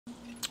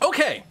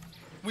Okay.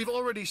 We've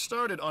already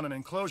started on an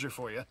enclosure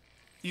for you.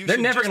 They're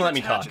never going to let me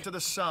talk. It to the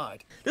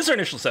side. This is our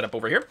initial setup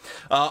over here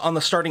on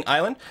the starting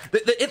island.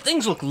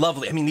 Things look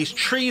lovely. I mean, these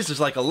trees, there's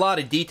like a lot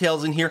of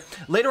details in here.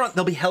 Later on,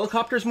 there'll be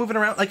helicopters moving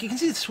around. Like, you can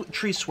see the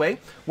trees sway.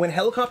 When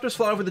helicopters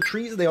fly over the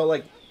trees, they all,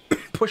 like,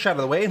 push out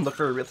of the way and look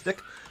very realistic.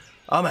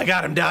 Oh my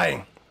god, I'm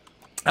dying.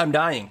 I'm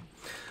dying.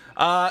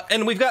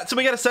 And we got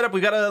a setup.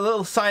 We've got a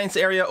little science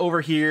area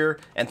over here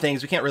and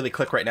things. We can't really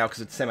click right now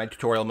because it's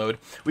semi-tutorial mode.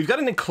 We've got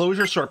an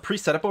enclosure sort of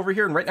pre-set up over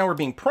here, and right now we're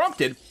being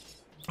prompted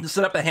to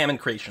set up a Hammond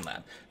creation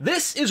lab.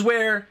 This is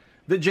where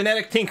the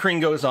genetic tinkering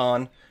goes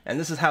on, and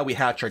this is how we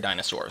hatch our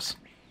dinosaurs.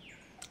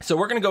 So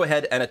we're going to go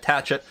ahead and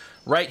attach it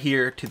right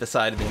here to the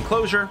side of the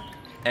enclosure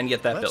and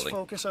get that building. Let's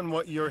focus on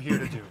what you're here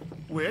to do,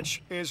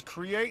 which is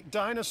create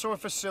dinosaur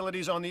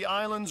facilities on the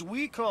islands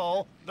we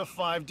call the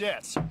 5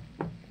 Deaths.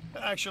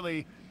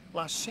 Actually,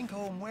 Las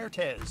Cinco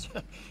Muertes,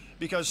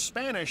 because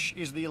Spanish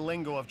is the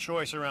lingo of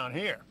choice around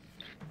here.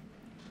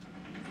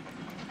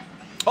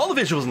 All the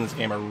visuals in this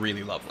game are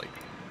really lovely.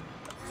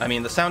 I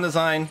mean, the sound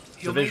design,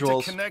 the visuals. You'll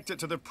need to connect it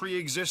to the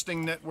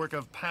pre-existing network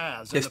of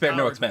paths. They spare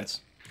no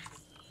expense.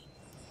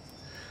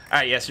 All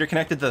right, yes, you're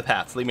connected to the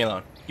paths. Leave me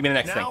alone. Give me the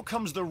next thing. Now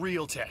comes the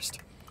real test,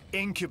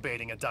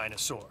 incubating a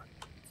dinosaur.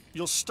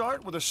 You'll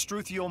start with a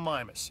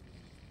Struthiomimus.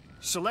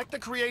 Select the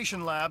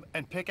creation lab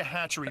and pick a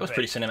hatchery That was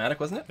base. pretty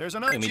cinematic, wasn't it? There's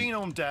enough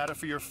genome data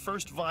for your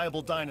first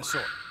viable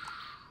dinosaur.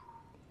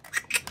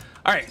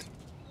 All right.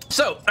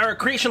 So, our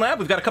creation lab,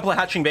 we've got a couple of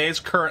hatching bays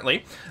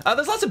currently.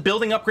 There's lots of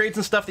building upgrades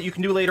and stuff that you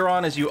can do later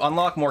on as you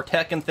unlock more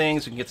tech and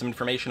things. You can get some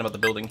information about the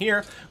building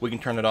here. We can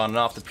turn it on and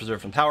off to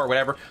preserve some power,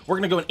 whatever. We're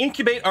going to go and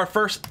incubate our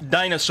first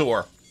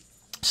dinosaur.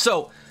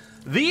 So,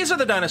 these are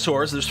the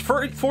dinosaurs. There's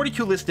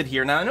 42 listed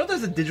here. Now, I know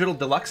there's a digital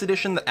deluxe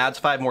edition that adds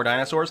 5 more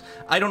dinosaurs.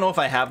 I don't know if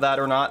I have that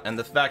or not, and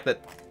the fact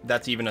that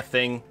that's even a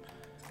thing...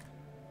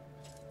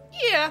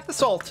 Yeah, the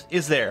salt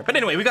is there. But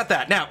anyway, we got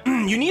that. Now,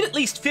 you need at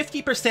least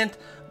 50%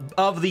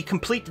 of the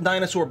complete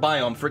dinosaur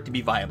biome for it to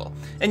be viable.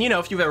 And you know,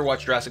 if you've ever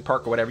watched Jurassic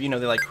Park or whatever, you know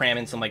they like cram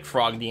in some like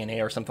frog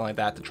DNA or something like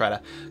that to try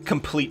to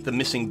complete the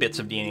missing bits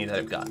of DNA that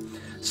I've got.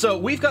 So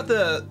we've got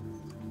the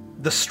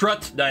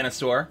strut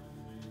dinosaur.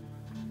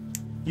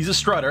 He's a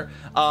strutter,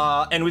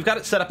 and we've got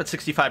it set up at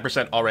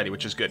 65% already,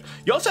 which is good.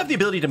 You also have the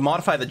ability to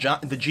modify the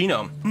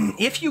genome.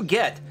 If you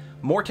get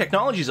more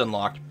technologies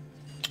unlocked,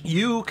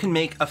 you can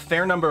make a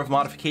fair number of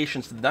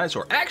modifications to the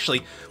dinosaur.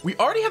 Actually, we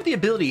already have the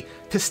ability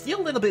to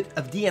steal a little bit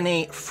of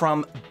DNA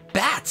from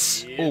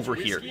bats over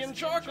here. It's whiskey and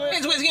chocolate.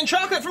 It's whiskey and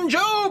chocolate from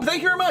Job.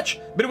 Thank you very much.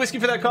 Bit of whiskey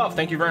for that cough.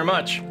 Thank you very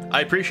much.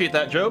 I appreciate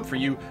that, Job, for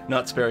you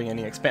not sparing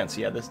any expense.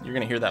 Yeah, you're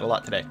going to hear that a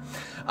lot today.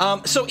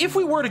 So if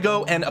we were to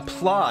go and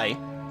apply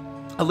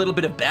a little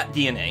bit of bat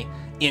DNA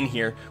in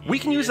here, we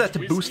can use that to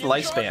boost the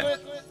lifespan.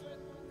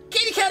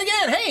 Katie Cat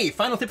again! Hey!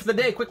 Final tip for the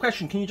day. Quick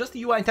question. Can you adjust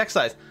the UI and text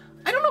size?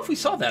 I don't know if we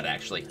saw that,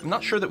 actually. I'm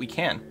not sure that we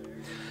can.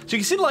 So you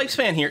can see the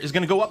lifespan here is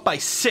going to go up by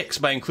 6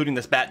 by including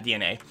this bat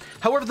DNA.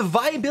 However, the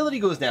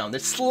viability goes down.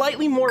 There's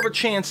slightly more of a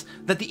chance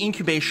that the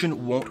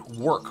incubation won't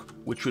work,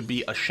 which would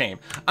be a shame.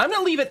 I'm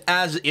going to leave it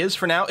as is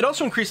for now. It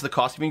also increases the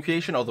cost of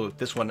incubation, although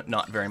this one,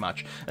 not very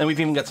much. And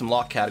we've even got some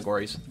lock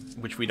categories,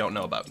 which we don't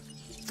know about.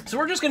 So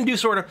we're just going to do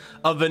sort of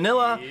a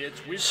vanilla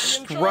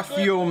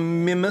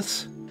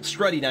Struthiomimus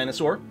strutty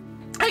dinosaur.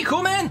 Hey,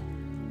 cool man!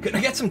 Can I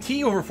get some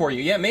tea over for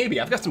you? Yeah, maybe.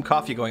 I've got some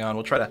coffee going on.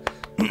 We'll try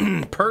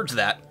to purge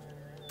that.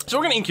 So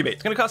we're going to incubate.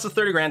 It's going to cost us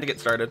 30 grand to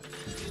get started.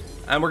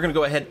 And we're going to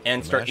go ahead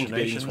and start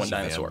incubating this one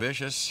dinosaur.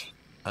 Ambitious,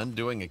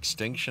 undoing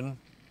extinction,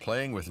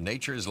 playing with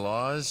nature's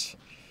laws.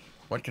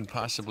 What can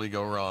possibly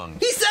go wrong?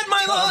 He said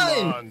my line!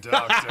 Come on,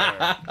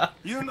 Doctor.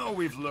 You know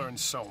we've learned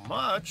so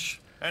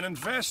much and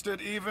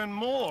invested even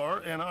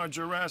more in our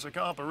Jurassic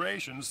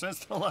operations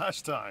since the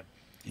last time.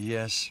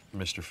 Yes,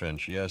 Mr.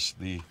 Finch. Yes,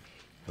 the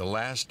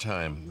last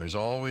time. There's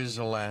always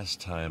a last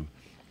time.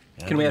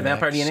 And can we have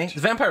vampire next. DNA? It's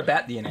vampire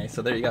bat DNA,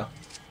 so there you go.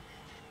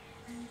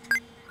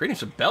 Greetings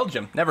from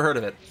Belgium. Never heard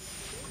of it.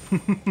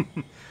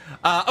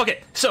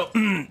 Okay, so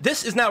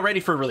this is now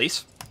ready for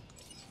release.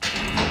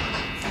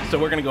 So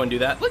we're going to go and do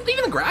that. Look,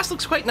 even the grass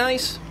looks quite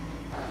nice.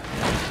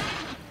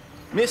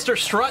 Mr.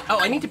 Strut. Oh,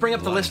 I need to bring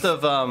up the list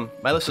of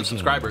my list of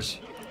subscribers.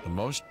 The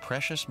most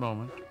precious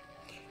moment,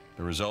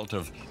 the result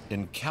of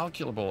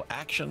incalculable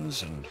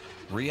actions and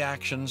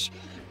reactions,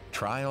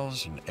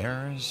 trials and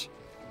errors,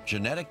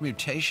 genetic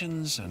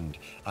mutations and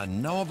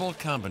unknowable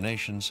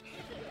combinations,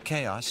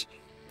 chaos,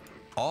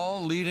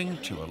 all leading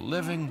to a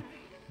living,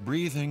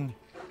 breathing,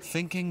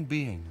 thinking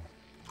being,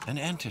 an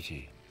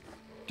entity,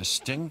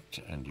 distinct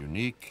and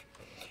unique,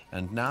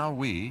 and now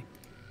we,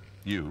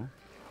 you,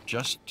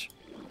 just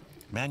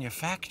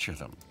manufacture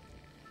them.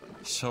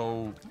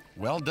 So,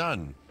 well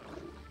done,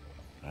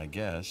 I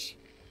guess.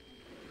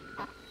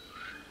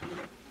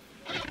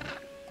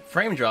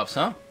 Frame drops,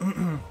 huh?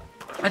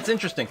 That's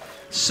interesting.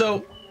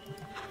 So,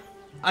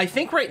 I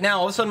think right now,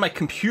 all of a sudden, my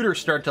computer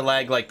started to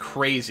lag like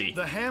crazy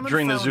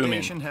during the zoom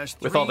in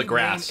with all the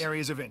grass. Main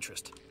areas of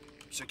interest: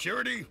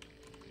 security,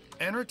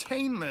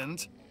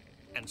 entertainment,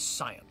 and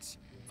science.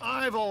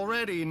 I've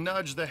already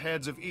nudged the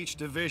heads of each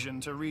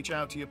division to reach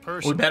out to you We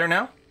personally. better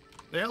now?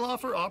 They'll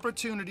offer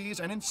opportunities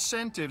and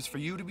incentives for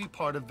you to be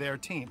part of their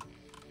team.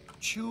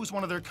 Choose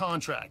one of their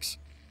contracts.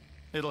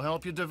 It'll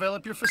help you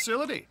develop your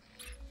facility.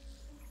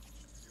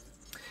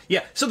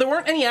 Yeah, so there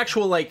weren't any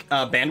actual, like,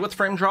 bandwidth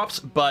frame drops,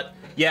 but,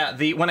 yeah,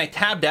 when I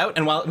tabbed out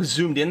and while it was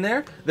zoomed in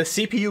there, the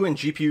CPU and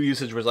GPU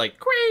usage was, like,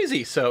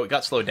 crazy, so it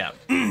got slowed down.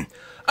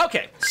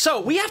 Okay, so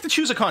we have to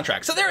choose a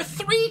contract. So there are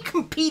 3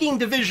 competing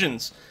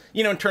divisions,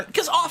 you know, in turn,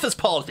 because office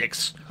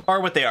politics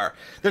are what they are.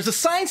 There's the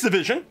science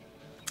division,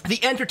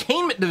 the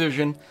entertainment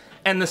division,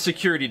 and the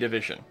security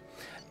division.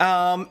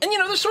 And, you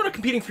know, they're sort of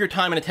competing for your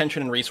time and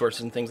attention and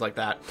resources and things like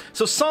that.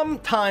 So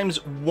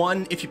sometimes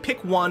if you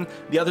pick one,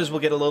 the others will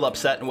get a little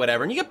upset and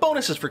whatever, and you get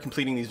bonuses for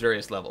completing these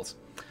various levels.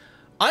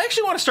 I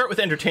actually want to start with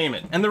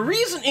entertainment, and the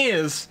reason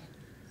is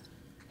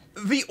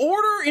the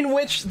order in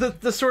which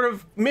the sort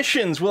of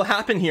missions will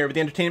happen here with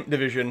the entertainment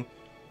division,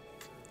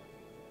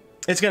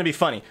 it's going to be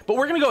funny. But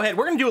we're going to go ahead,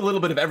 we're going to do a little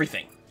bit of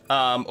everything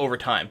over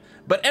time.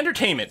 But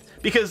entertainment,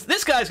 because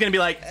this guy's going to be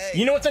like, hey,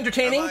 you know what's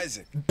entertaining?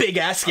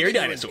 Big-ass scary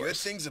dinosaurs. Good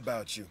things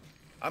about you.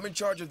 I'm in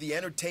charge of the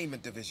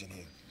entertainment division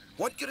here.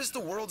 What good is the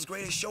world's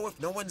greatest show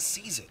if no one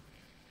sees it?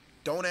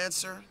 Don't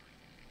answer.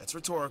 That's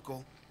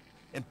rhetorical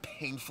and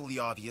painfully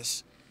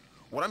obvious.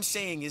 What I'm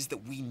saying is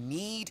that we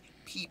need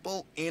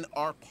people in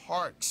our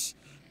parks.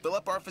 Fill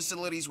up our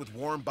facilities with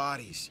warm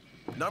bodies.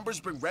 Numbers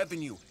bring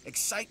revenue,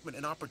 excitement,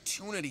 and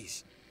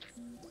opportunities.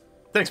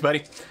 Thanks,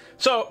 buddy.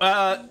 So,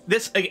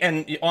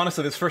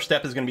 honestly, this first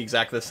step is going to be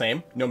exactly the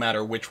same, no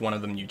matter which one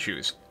of them you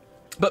choose.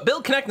 But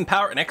build, connect, and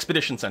power an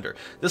expedition center.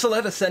 This will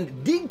let us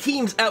send dig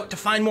teams out to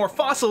find more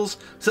fossils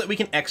so that we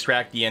can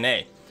extract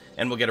DNA.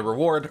 And we'll get a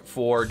reward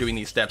for doing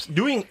these steps.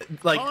 You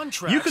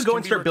could go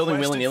and start building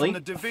willy-nilly.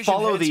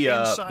 Follow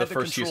the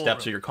first few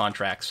steps of your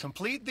contracts.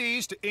 Complete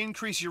these to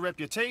increase your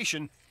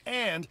reputation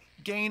and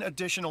gain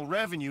additional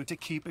revenue to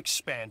keep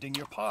expanding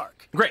your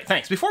park. Great,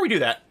 thanks. Before we do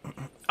that...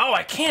 Oh,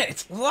 I can't.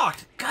 It's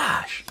locked.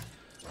 Gosh.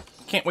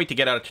 Can't wait to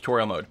get out of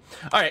tutorial mode.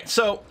 All right,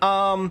 so,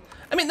 I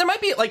mean, there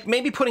might be, like,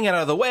 maybe putting it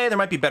out of the way. There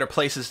might be better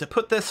places to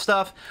put this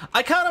stuff.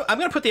 I'm going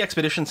to put the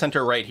expedition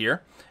center right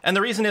here. And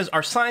the reason is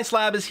our science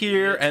lab is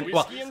here, and,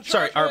 well,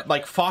 sorry, our,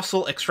 like,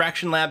 fossil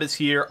extraction lab is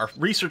here, our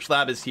research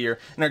lab is here,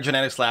 and our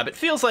genetics lab. It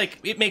feels like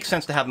it makes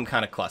sense to have them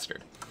kind of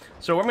clustered.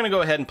 So I'm going to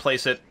go ahead and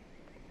place it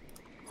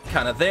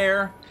kind of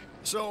there.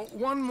 So,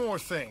 one more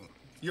thing.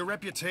 Your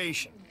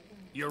reputation.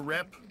 Your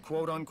rep,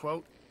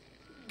 quote-unquote.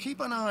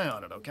 Keep an eye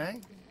on it, okay?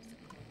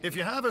 If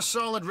you have a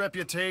solid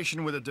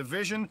reputation with a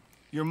division,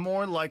 you're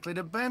more likely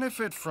to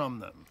benefit from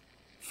them.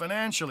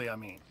 Financially, I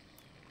mean.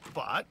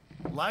 But,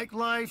 like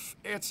life,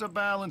 it's a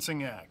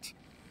balancing act.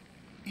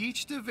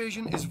 Each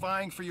division is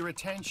vying for your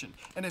attention,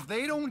 and if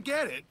they don't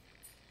get it,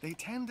 they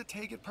tend to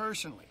take it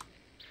personally.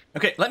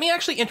 Okay, let me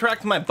actually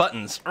interact with my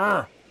buttons.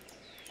 So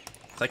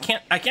I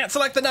can't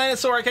select the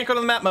dinosaur. I can't go to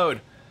the map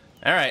mode.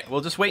 All right, we'll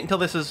just wait until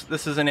this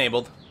is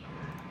enabled.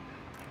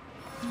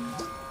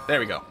 There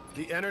we go.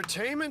 The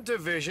entertainment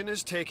division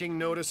is taking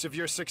notice of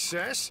your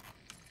success.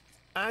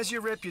 As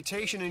your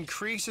reputation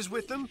increases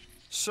with them,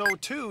 so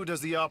too does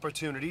the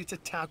opportunity to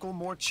tackle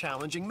more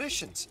challenging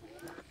missions.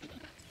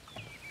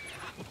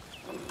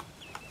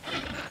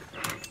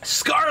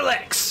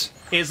 Scarlex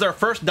is our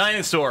first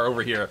dinosaur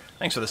over here.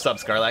 Thanks for the sub,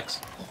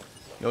 Scarlex.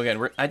 Go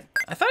again. I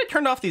thought I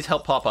turned off these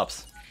help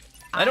pop-ups.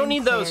 I don't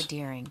need those. I'm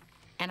Claire Deering,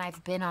 and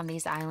I've been on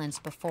these islands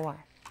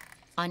before.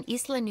 On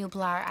Isla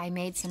Nublar, I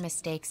made some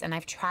mistakes, and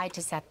I've tried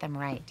to set them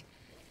right.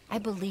 I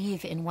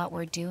believe in what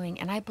we're doing,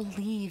 and I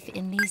believe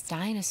in these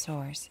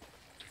dinosaurs.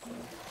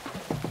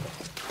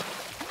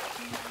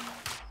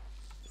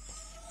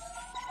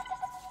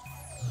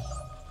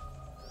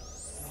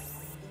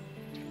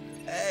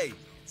 Hey,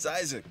 it's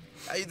Isaac.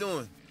 How you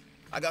doing?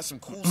 I got some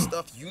cool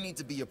stuff you need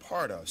to be a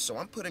part of, so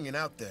I'm putting it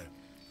out there.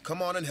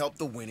 Come on and help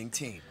the winning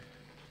team.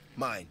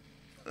 Mine.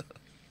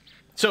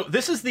 So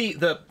this is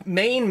the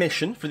main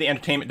mission for the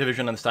entertainment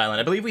division on this island.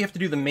 I believe we have to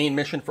do the main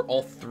mission for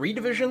all 3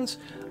 divisions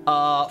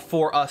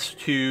for us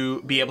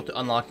to be able to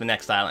unlock the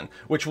next island,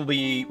 which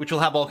will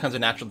have all kinds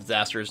of natural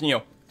disasters, you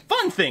know,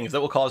 fun things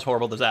that will cause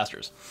horrible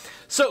disasters.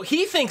 So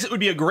he thinks it would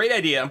be a great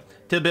idea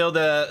to build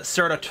a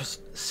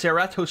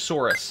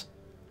Ceratosaurus.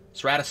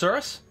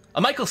 Ceratosaurus?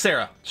 A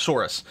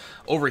Microceratosaurus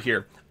over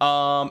here.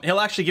 He'll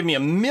actually give me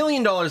 $1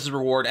 million as a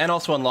reward and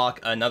also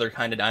unlock another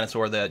kind of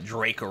dinosaur, the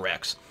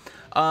Dracorex.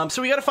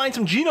 So we gotta find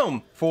some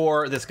genome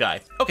for this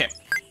guy. Okay,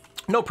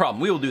 no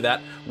problem, we will do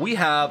that. We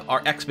have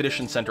our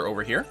expedition center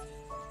over here.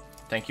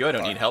 Thank you, I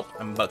don't need help.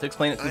 I'm about to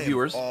explain it to the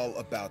viewers. I am all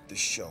about the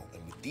show,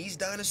 and with these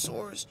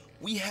dinosaurs,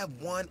 we have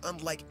one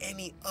unlike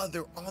any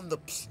other on the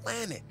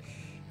planet.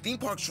 Theme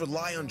parks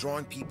rely on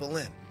drawing people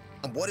in,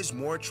 and what is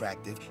more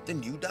attractive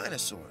than new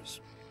dinosaurs?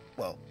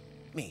 Well,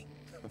 me,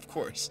 of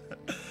course.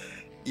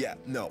 Yeah,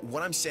 no,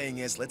 what I'm saying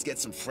is let's get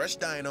some fresh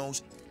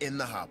dinos in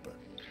the hopper.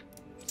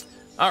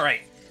 All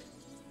right.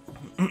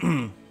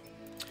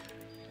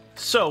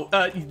 So,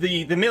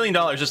 the $1 million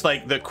is just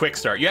like the quick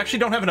start. You actually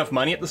don't have enough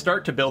money at the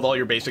start to build all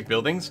your basic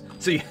buildings,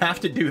 so you have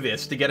to do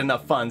this to get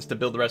enough funds to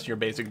build the rest of your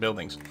basic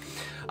buildings.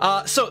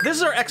 So this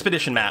is our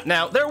expedition map.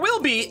 Now, there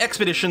will be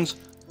expeditions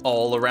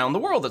all around the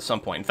world at some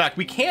point. In fact,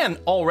 we can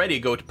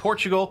already go to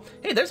Portugal.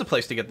 Hey, there's a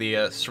place to get the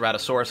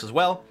Ceratosaurus as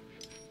well.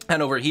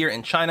 And over here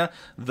in China,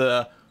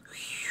 the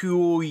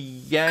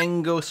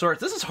Huyangosaurus.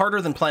 This is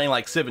harder than playing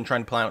like Civ and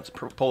trying to pronounce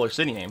polar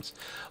city names.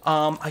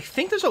 I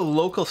think there's a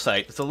local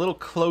site that's a little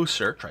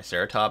closer.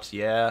 Triceratops,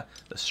 yeah.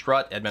 The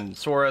Strut,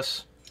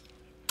 Edmontosaurus.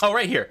 Oh,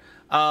 right here.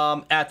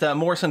 At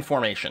Morrison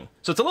Formation.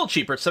 So it's a little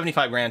cheaper. It's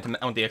 75 grand to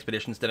mount the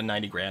expedition instead of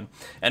 90 grand.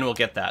 And we'll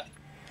get that.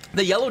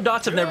 The yellow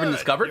dots have never been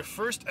discovered,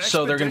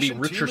 so they're going to be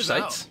richer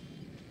sites.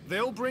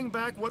 They'll bring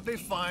back what they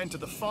find to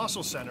the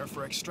fossil center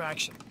for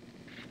extraction.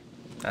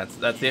 That's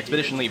the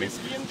expedition leaving.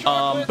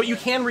 But you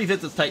can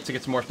revisit the site to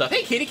get some more stuff.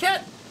 Hey, kitty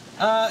cat!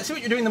 See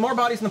what you're doing. The more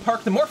bodies in the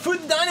park, the more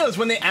food the dinos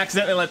when they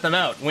accidentally let them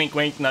out. Wink,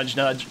 wink, nudge,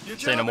 nudge.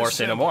 Say no more,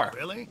 say no more.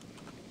 Really?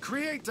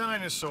 Create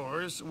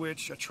dinosaurs,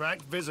 which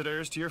attract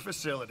visitors to your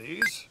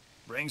facilities,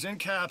 brings in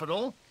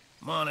capital,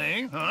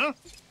 money, huh?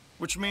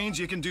 Which means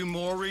you can do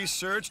more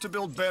research to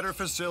build better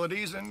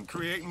facilities and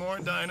create more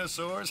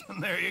dinosaurs,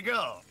 and there you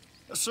go.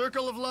 A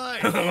circle of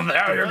life.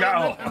 There you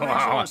go.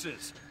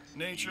 Resources.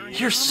 Nature.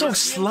 You're so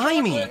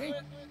slimy.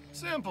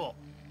 Simple.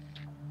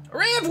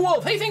 Rav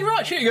Wolf, hey, thank you very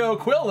much. Here you go,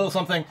 Quill, a little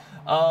something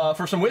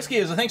for some whiskey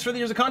as a thanks for the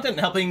years of content and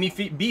helping me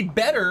be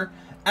better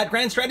at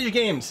grand strategy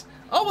games.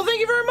 Oh, well,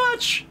 thank you very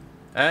much.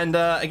 And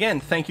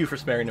again, thank you for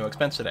sparing no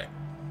expense today.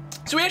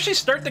 So we actually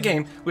start the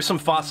game with some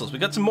fossils. We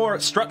got some more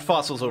strut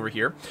fossils over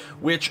here,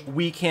 which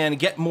we can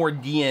get more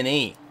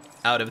DNA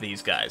out of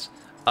these guys.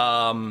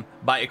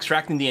 By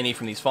extracting DNA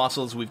from these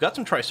fossils. We've got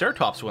some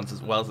Triceratops ones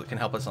as well that can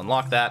help us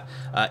unlock that.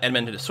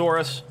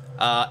 Edmontosaurus.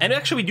 And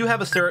actually we do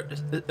have a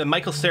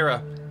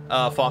Mycocera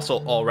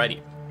fossil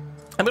already.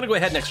 I'm going to go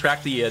ahead and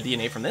extract the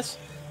DNA from this.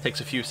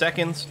 Takes a few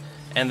seconds.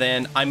 And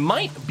then I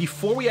might,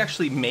 before we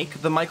actually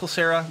make the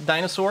Mycocera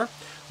dinosaur,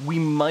 we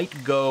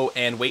might go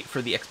and wait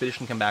for the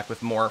expedition to come back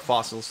with more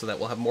fossils so that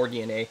we'll have more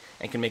DNA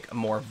and can make a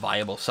more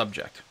viable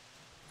subject.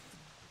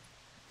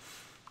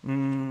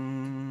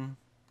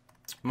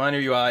 Minor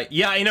UI.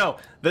 Yeah, I know.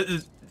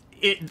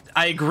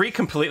 I agree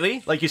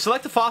completely. Like, you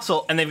select a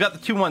fossil, and they've got the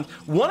two ones.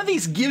 One of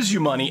these gives you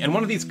money, and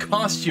one of these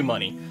costs you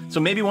money. So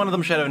maybe one of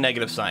them should have a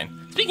negative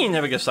sign. Speaking of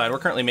negative sign, we're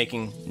currently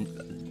making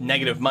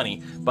negative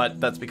money, but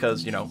that's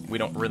because, you know, we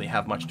don't really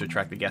have much to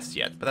attract the guests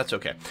yet. But that's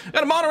okay.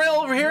 Got a monorail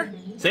over here.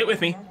 Say it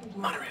with me.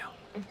 Monorail.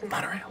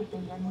 Monorail.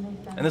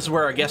 And this is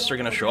where our guests are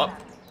going to show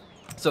up.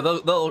 So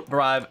they'll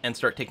arrive and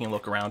start taking a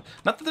look around.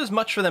 Not that there's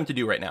much for them to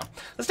do right now.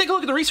 Let's take a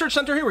look at the research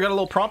center here. We got a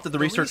little prompt that the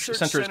research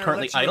center is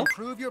currently idle.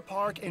 Improve your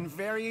park in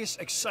various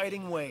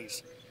exciting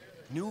ways.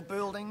 New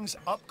buildings,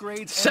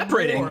 upgrades,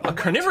 Separating a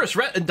carnivorous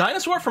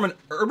dinosaur from an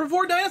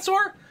herbivore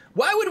dinosaur?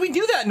 Why would we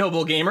do that,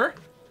 noble gamer?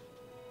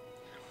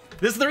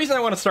 This is the reason I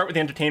want to start with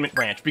the entertainment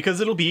branch,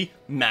 because it'll be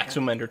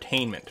maximum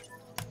entertainment.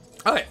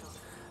 Okay,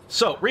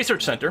 so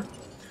research center.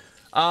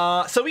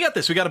 So we got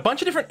this. We got a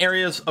bunch of different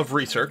areas of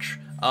research.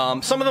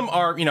 Some of them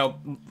are, you know,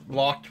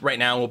 locked right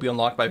now and will be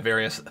unlocked by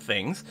various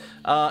things.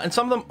 And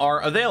some of them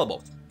are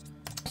available.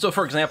 So,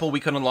 for example,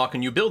 we could unlock a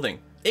new building.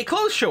 A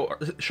clothes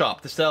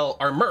shop to sell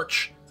our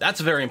merch.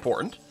 That's very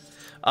important.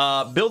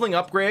 Building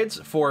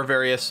upgrades for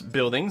various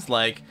buildings,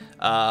 like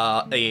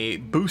a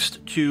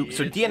boost to...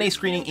 So DNA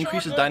screening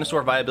increases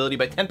dinosaur viability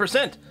by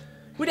 10%.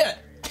 Who dat?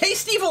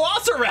 Tasty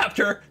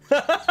Velociraptor!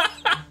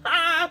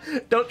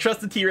 Don't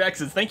trust the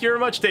T-Rexes. Thank you very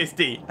much,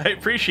 Tasty. I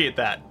appreciate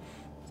that.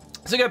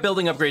 So we got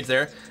building upgrades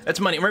there. That's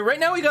money. Right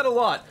now we got a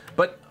lot,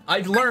 but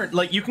I've learned,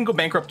 like, you can go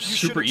bankrupt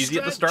super easy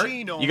at the start.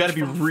 You got to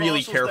be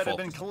really careful.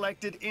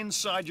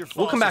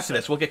 We'll come back to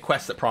this. We'll get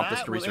quests that prompt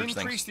us to research things.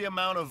 Increase the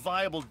amount of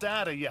viable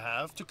data you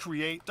have to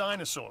create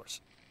dinosaurs.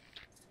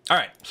 All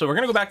right, so we're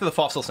going to go back to the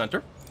fossil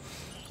center.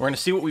 We're going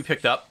to see what we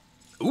picked up.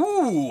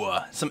 Ooh,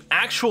 some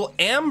actual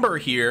amber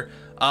here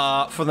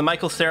for the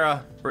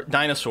Mycocera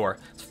dinosaur.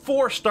 It's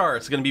 4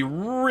 stars. It's going to be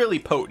really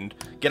potent.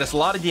 Get us a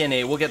lot of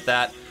DNA. We'll get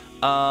that.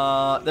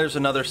 There's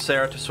another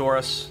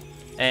Ceratosaurus.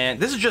 And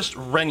this is just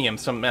rhenium,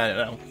 some, I don't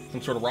know,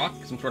 some sort of rock,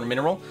 some sort of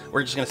mineral.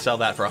 We're just going to sell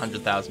that for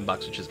 100,000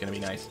 bucks, which is going to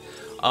be nice.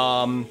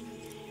 I'm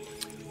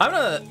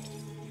gonna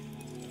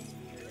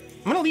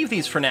leave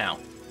these for now.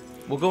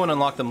 We'll go and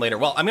unlock them later.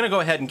 Well, I'm going to go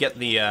ahead and get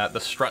the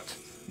strut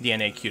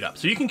DNA queued up.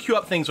 So you can queue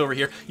up things over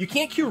here. You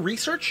can't queue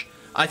research,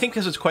 I think,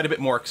 because it's quite a bit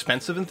more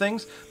expensive and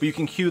things, but you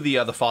can queue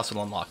the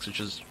fossil unlocks,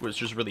 which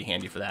is really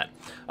handy for that.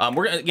 I'm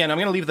going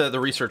to leave the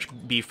research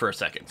be for a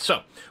second.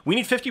 So we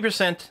need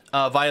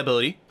 50%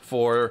 viability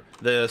for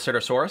the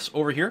Ceratosaurus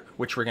over here,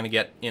 which we're going to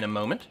get in a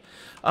moment.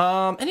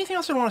 Anything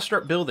else I want to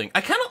start building?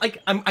 I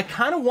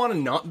kind of want to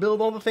not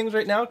build all the things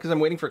right now because I'm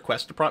waiting for a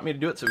quest to prompt me to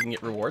do it so we can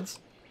get rewards.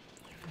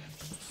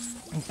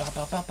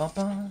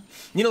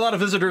 Need a lot of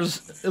visitor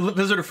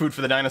food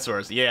for the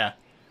dinosaurs. Yeah.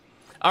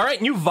 All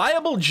right, new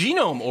viable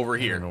genome over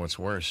here. I don't know what's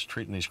worse,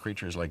 treating these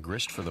creatures like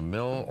grist for the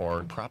mill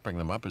or propping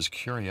them up as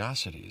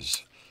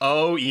curiosities.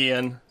 Oh,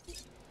 Ian.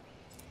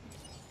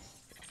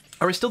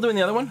 Are we still doing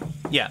the other one?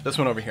 Yeah, this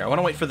one over here. I want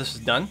to wait for this is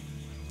done.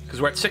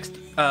 Because we're at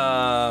 60...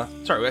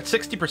 sorry, we're at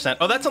 60%.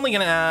 Oh, that's only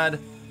going to add...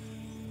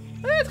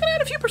 it's going to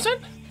add a few percent.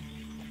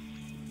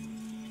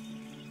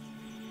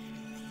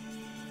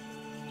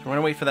 So we're going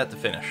to wait for that to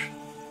finish.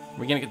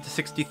 We're going to get to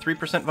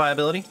 63%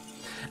 viability.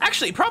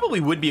 Actually, it probably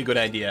would be a good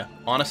idea,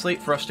 honestly,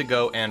 for us to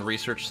go and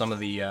research some of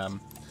the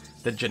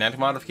genetic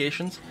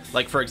modifications.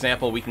 Like, for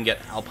example, we can get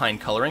alpine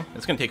coloring.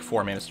 It's going to take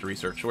 4 minutes to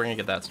research, so we're going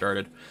to get that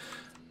started.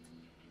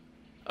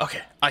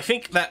 Okay, I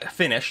think that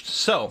finished.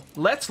 So,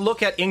 let's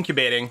look at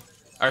incubating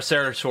our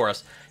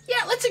Ceratosaurus. Yeah,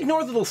 let's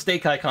ignore the little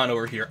steak icon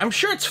over here. I'm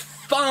sure it's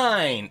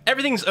fine.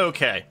 Everything's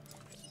okay.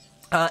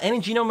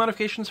 Any genome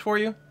modifications for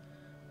you?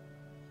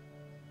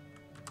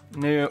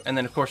 No, and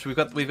then of course we've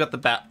got the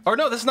bat. Or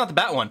no, this is not the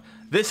bat one.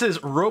 This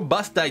is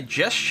robust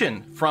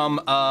digestion from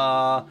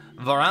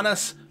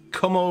Varanus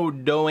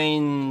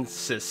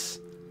komodoensis.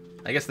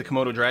 I guess the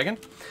Komodo dragon.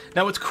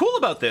 Now what's cool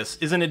about this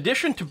is in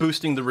addition to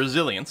boosting the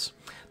resilience,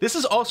 this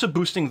is also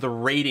boosting the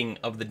rating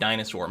of the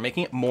dinosaur,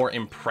 making it more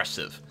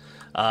impressive.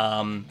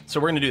 So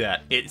we're going to do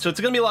that. So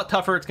it's going to be a lot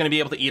tougher. It's going to be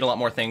able to eat a lot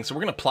more things. So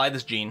we're going to apply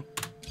this gene.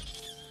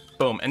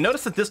 Boom. And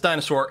notice that this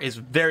dinosaur is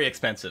very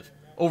expensive.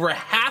 Over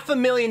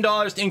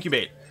 $500,000 to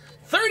incubate.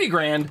 30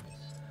 grand,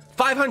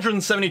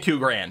 572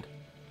 grand.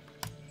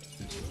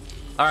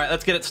 All right,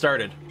 let's get it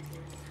started.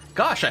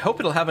 Gosh, I hope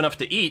it'll have enough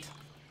to eat.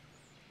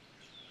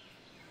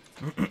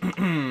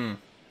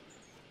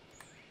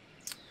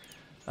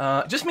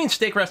 Just means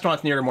steak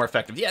restaurants near are more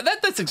effective. Yeah,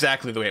 that's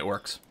exactly the way it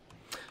works.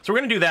 So we're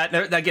going to do that.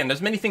 Now, again,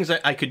 there's many things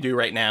I could do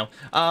right now.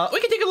 We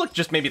can take a look,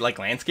 just maybe like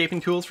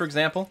landscaping tools, for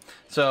example.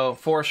 So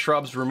forest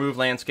shrubs, remove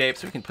landscapes.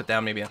 So we can put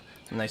down maybe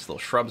some nice little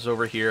shrubs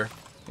over here.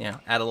 You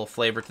know, add a little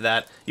flavor to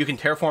that. You can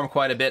terraform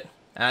quite a bit.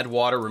 Add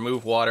water,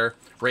 remove water,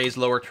 raise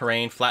lower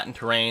terrain, flatten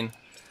terrain,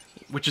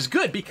 which is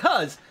good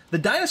because the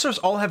dinosaurs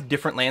all have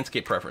different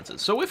landscape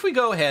preferences. So if we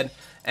go ahead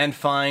and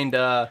find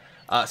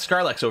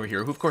Scarlex over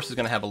here, who of course is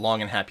going to have a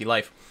long and happy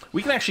life,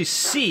 we can actually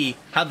see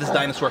how this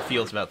dinosaur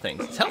feels about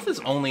things. Its health is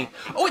only...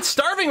 Oh, it's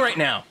starving right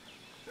now!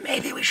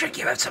 Maybe we should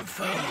give it some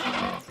food.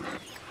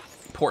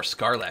 Poor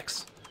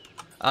Scarlex.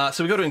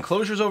 So we go to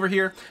enclosures over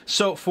here.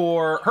 So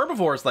for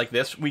herbivores like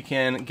this, we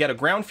can get a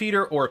ground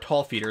feeder or a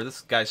tall feeder.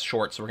 This guy's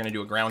short, so we're going to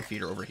do a ground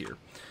feeder over here.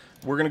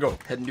 We're going to go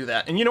ahead and do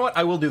that. And you know what?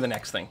 I will do the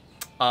next thing,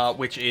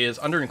 which is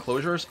under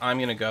enclosures, I'm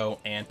going to go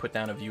and put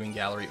down a viewing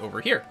gallery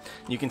over here.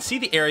 You can see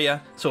the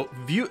area. So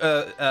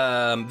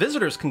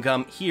visitors can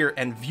come here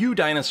and view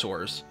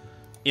dinosaurs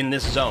in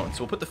this zone.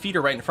 So we'll put the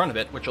feeder right in front of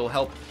it, which will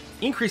help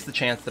increase the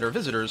chance that our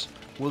visitors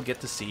will get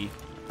to see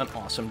an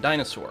awesome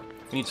dinosaur.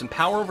 We need some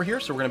power over here,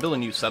 so we're going to build a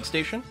new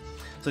substation.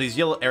 So these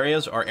yellow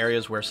areas are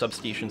areas where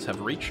substations have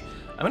reach.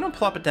 I'm going to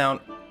plop it down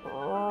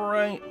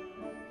right...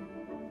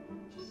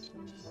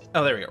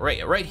 Oh, there we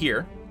go. Right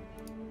here.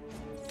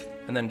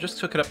 And then just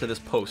hook it up to this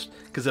post,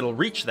 because it'll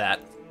reach that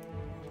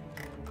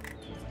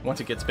once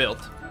it gets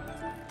built.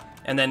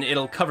 And then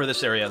it'll cover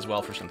this area as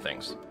well for some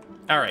things.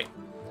 All right.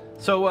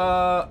 So,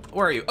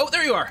 where are you? Oh,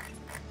 there you are.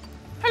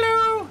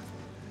 Hello.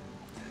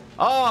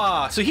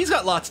 Ah, so he's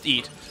got lots to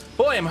eat.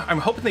 Boy, I'm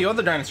hoping the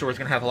other dinosaur is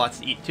going to have lots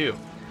to eat, too.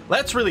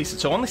 Let's release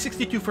it. So only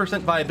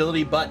 62%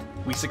 viability, but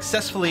we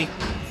successfully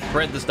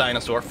bred this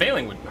dinosaur.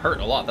 Failing would hurt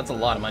a lot. That's a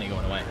lot of money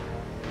going away.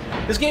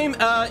 This game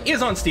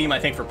is on Steam, I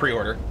think, for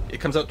pre-order. It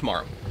comes out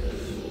tomorrow.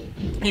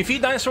 You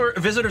feed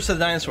visitors to the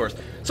dinosaurs.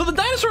 So the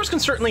dinosaurs can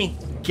certainly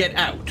get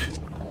out.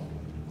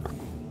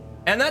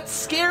 And that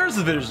scares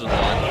the visitors a lot.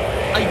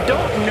 I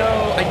don't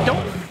know. I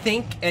don't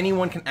think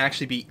anyone can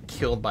actually be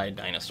killed by a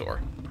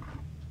dinosaur.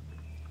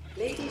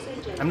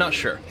 I'm not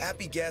sure.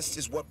 Happy guests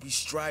is what we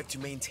strive to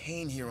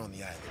maintain here on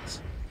the islands.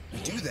 We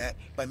do that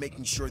by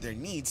making sure their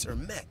needs are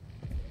met.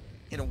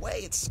 In a way,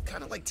 it's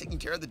kind of like taking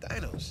care of the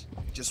dinos.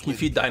 Just you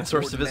feed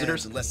dinosaurs to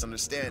visitors? And less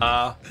understanding.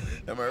 Am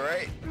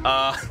I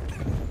right?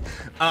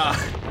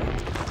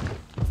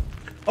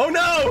 Oh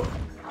no!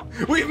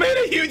 We've made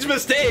a huge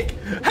mistake!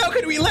 How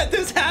could we let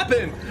this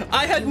happen?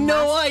 I had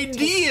no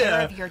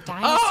idea!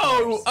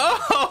 Oh,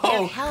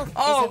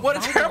 what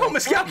a terrible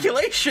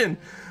miscalculation!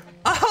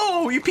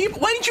 Oh, you people,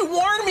 why didn't you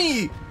warn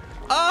me?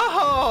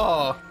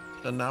 Oh!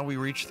 And now we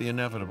reach the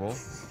inevitable.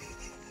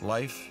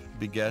 Life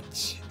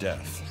begets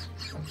death.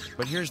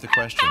 But here's the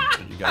question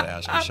that you gotta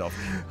ask yourself.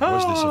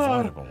 Was this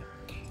avoidable?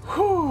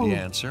 The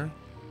answer?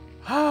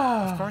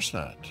 Of course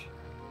not.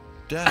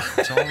 Death,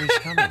 it's always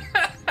coming.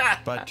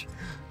 But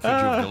could you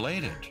have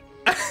delayed it?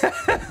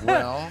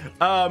 Well,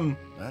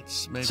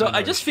 that's maybe... So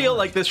I just feel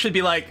like this should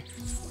be like...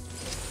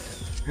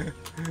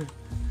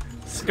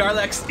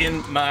 Scarlex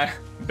in my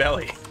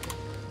belly.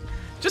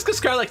 Just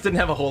because Scarlex didn't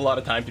have a whole lot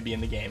of time to be in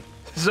the game.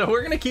 So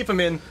we're going to keep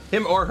him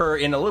or her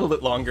in a little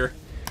bit longer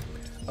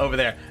over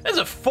there. There's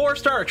a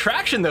 4-star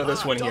attraction, though,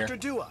 this one here. Dr.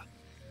 Dua.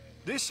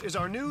 This is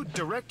our new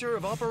Director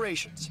of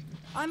Operations.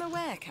 I'm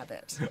aware,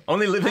 Cabot.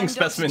 Only living I'm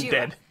specimen Dr.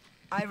 dead.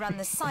 I run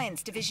the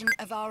science division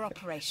of our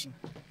operation.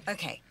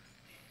 Okay,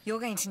 you're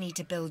going to need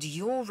to build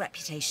your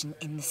reputation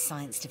in the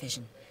science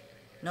division.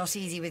 Not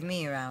easy with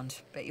me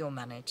around, but you'll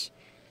manage.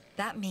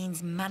 That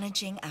means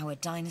managing our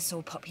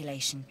dinosaur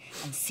population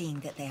and seeing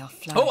that they are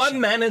flourishing. Oh, I'm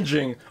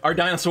managing our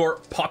dinosaur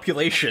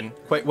population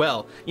quite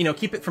well. You know,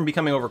 keep it from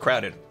becoming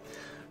overcrowded.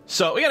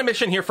 So we got a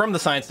mission here from the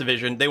science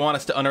division. They want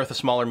us to unearth a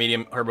smaller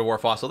medium herbivore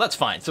fossil. That's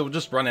fine. So we'll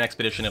just run an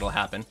expedition. It'll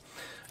happen.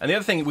 And the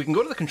other thing, we can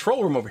go to the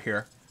control room over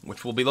here,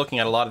 which we'll be looking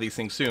at a lot of these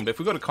things soon. But if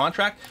we go to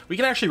contract, we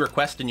can actually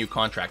request a new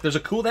contract. There's a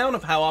cooldown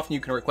of how often you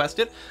can request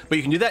it, but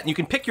you can do that and you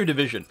can pick your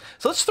division.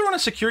 So let's throw in a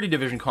security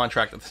division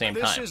contract at the same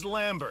time. This is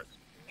Lambert,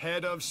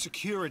 head of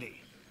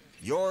security.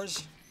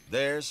 Yours,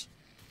 theirs,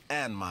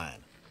 and mine.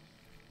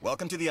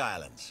 Welcome to the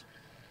islands.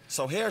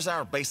 So here's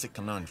our basic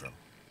conundrum.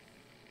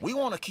 We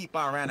want to keep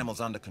our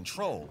animals under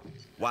control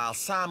while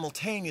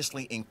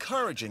simultaneously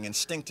encouraging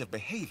instinctive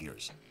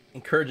behaviors.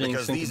 Encouraging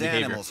because instinctive these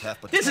behavior. animals have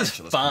This is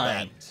potential as fine.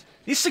 combatants.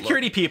 These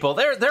security people,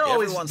 they're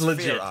always Everyone's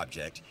legit. fear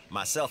object,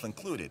 myself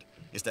included,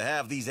 is to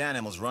have these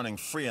animals running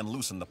free and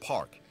loose in the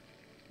park.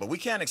 But we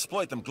can't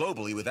exploit them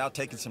globally without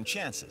taking some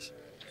chances.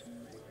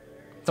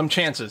 Some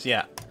chances,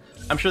 yeah.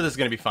 I'm sure this is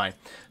going to be fine.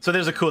 So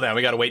there's a cooldown.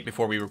 We got to wait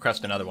before we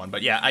request another one.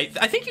 But yeah, I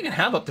think you can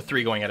have up to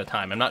 3 going at a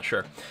time. I'm not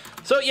sure.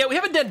 So yeah, we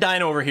have a dead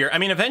dino over here. I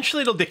mean,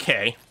 eventually it'll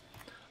decay.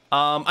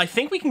 I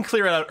think we can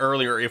clear it out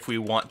earlier if we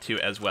want to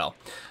as well.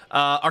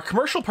 Our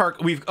commercial park,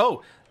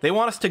 they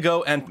want us to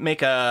go and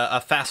make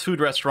a fast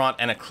food restaurant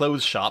and a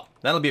clothes shop.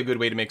 That'll be a good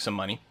way to make some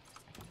money.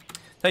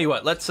 Tell you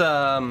what, let's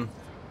go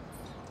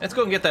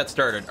and get that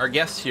started. Our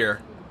guests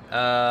here,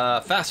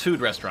 fast food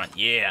restaurant,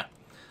 yeah.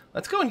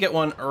 Let's go and get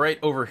one right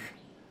over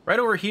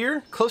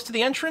here, close to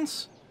the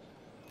entrance.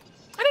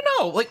 I don't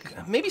know,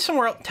 like maybe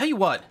somewhere else. Tell you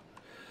what,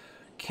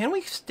 can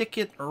we stick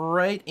it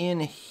right in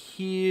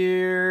here?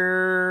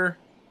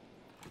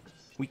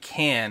 We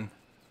can.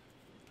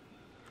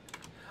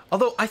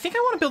 Although, I think I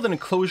want to build an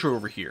enclosure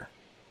over here.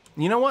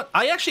 You know what?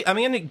 I'm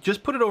going to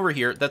just put it over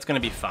here. That's going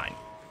to be fine.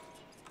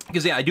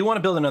 Because, yeah, I do want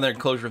to build another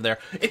enclosure there.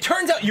 It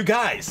turns out, you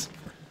guys,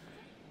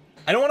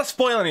 I don't want to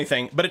spoil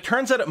anything, but it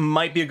turns out it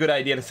might be a good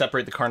idea to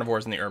separate the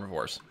carnivores and the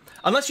herbivores.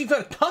 Unless you've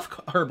got a tough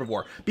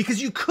herbivore.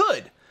 Because you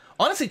could.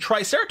 Honestly,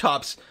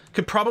 Triceratops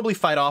could probably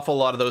fight off a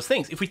lot of those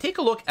things. If we take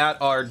a look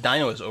at our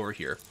dinos over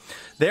here,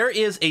 there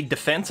is a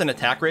defense and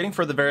attack rating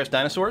for the various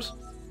dinosaurs.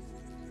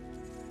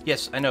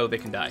 Yes, I know they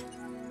can die.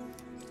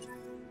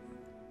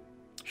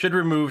 Should be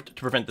removed to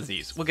prevent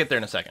disease. We'll get there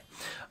in a second.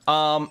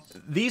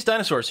 These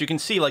dinosaurs, you can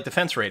see like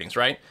defense ratings,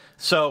 right?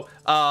 So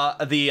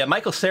the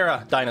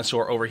Mycocera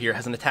dinosaur over here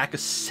has an attack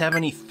of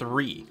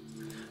 73.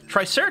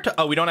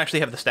 Triceratops, we don't actually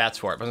have the stats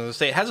for it, but I was gonna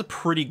say it has a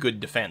pretty good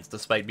defense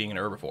despite being an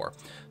herbivore.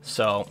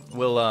 So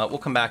we'll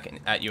come back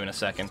at you in a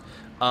second.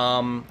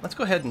 Let's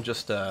go ahead and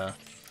just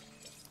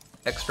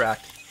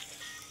extract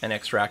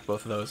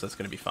both of those. That's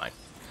gonna be fine.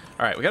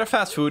 All right, we got a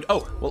fast food.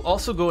 Oh, we'll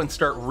also go and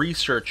start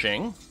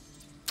researching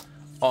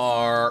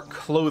our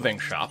clothing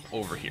shop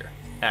over here.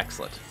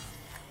 Excellent.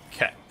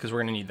 Okay, because we're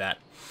going to need that.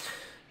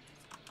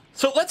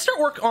 So let's start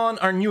work on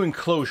our new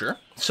enclosure.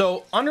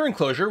 So under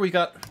enclosure, we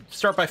got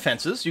start by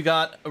fences. You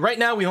got, right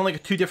now we only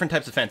got 2 different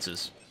types of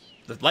fences.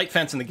 The light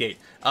fence and the gate.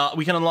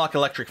 We can unlock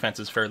electric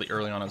fences fairly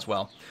early on as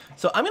well.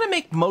 So I'm going to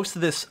make most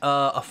of this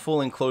a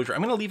full enclosure.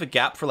 I'm going to leave a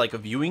gap for like a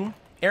viewing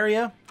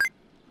area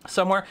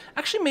somewhere.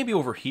 Actually, maybe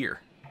over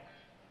here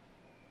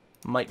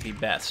might be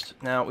best.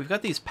 Now, we've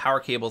got these power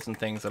cables and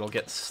things that'll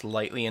get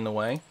slightly in the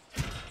way.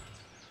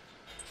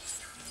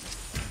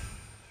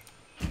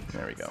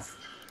 There we go.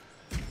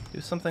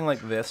 Do something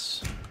like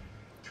this.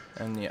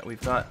 And yeah,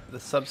 we've got the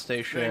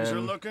substation. Things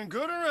are looking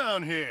good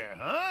around here,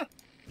 huh?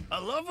 I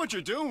love what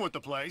you're doing with the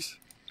place.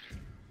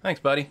 Thanks,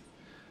 buddy.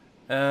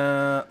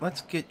 Let's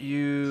get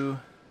you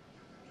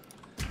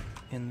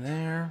in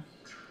there.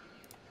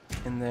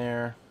 In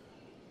there.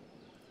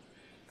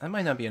 That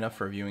might not be enough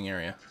for a viewing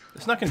area.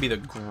 It's not going to be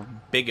the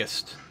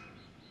biggest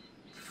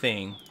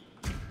thing.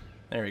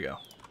 There we go.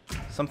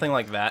 Something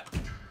like that.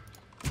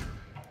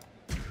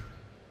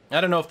 I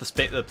don't know if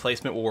the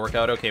placement will work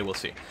out. Okay, we'll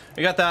see.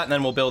 We got that, and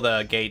then we'll build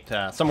a gate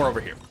somewhere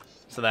over here.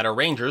 So that our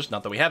rangers,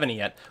 not that we have any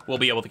yet, will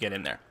be able to get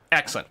in there.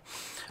 Excellent.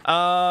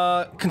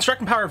 Construct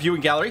and power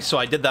viewing gallery. So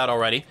I did that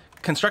already.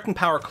 Construct and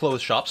power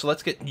clothes shop. So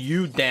let's get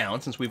you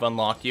down since we've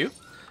unlocked you.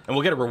 And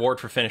we'll get a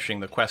reward for finishing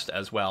the quest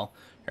as well.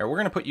 Here, we're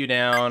going to put you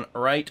down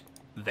right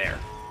there.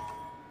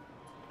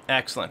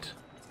 Excellent.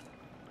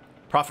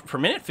 Profit per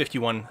minute,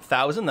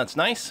 51,000. That's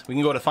nice. We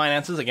can go to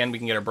finances. Again, we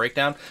can get our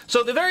breakdown.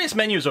 So the various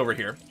menus over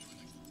here.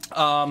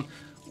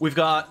 We've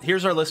got,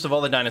 here's our list of all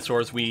the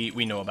dinosaurs we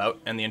know about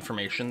and the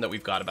information that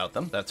we've got about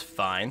them. That's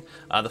fine.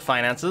 The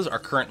finances, our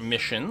current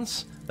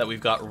missions that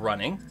we've got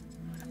running.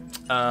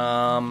 It's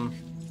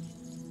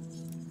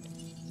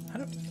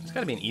got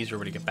to be an easier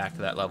way to get back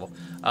to that level.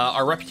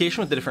 Our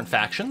reputation with the different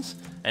factions,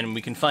 and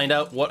we can find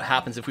out what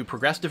happens if we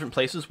progress different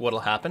places, what'll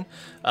happen.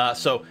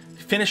 So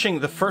finishing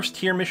the first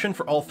tier mission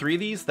for all 3 of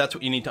these, that's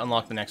what you need to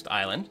unlock the next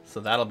island. So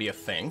that'll be a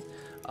thing.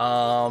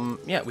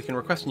 Yeah, we can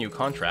request a new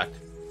contract.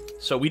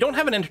 So we don't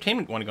have an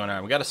entertainment one going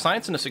on. We got a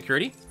science and a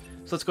security.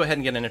 So let's go ahead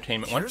and get an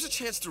entertainment one. Here's a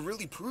chance to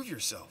really prove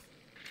yourself.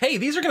 Hey,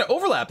 these are going to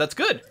overlap. That's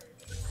good.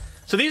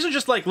 So these are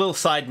just like little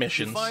side If you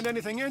missions. find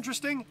anything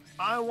interesting,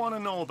 I want to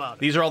know about it.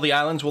 These are all the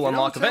islands we'll If you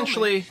unlock don't tell me,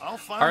 eventually. I'll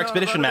find Our out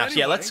expedition about it maps.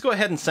 Yeah, anyway. let's go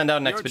ahead and send out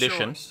an Your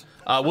expedition. choice.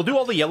 We'll do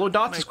all the yellow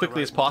dots Make as the quickly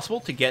right as possible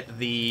to get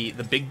the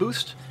big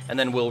boost, and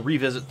then we'll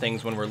revisit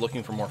things when we're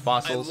looking for more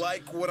fossils. I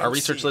like what Our I'm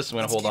research seeing. list I'm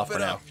going to Let's hold off keep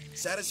for it now. up.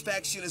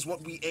 Satisfaction is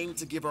what we aim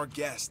to give our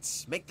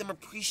guests. Make them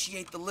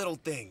appreciate the little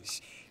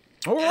things.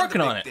 Well, we're And working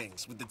the on big it.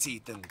 things with the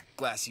teeth and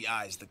glassy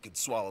eyes that could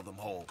swallow them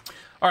whole.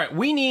 All right,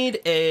 we need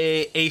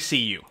a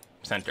ACU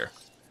center.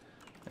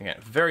 Again,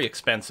 very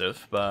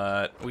expensive,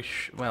 but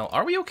well,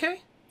 are we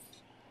okay?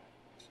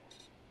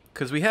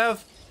 Because we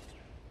have...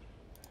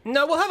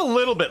 No, we'll have a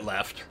little bit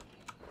left.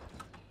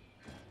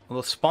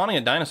 Although spawning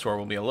a dinosaur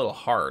will be a little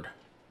hard.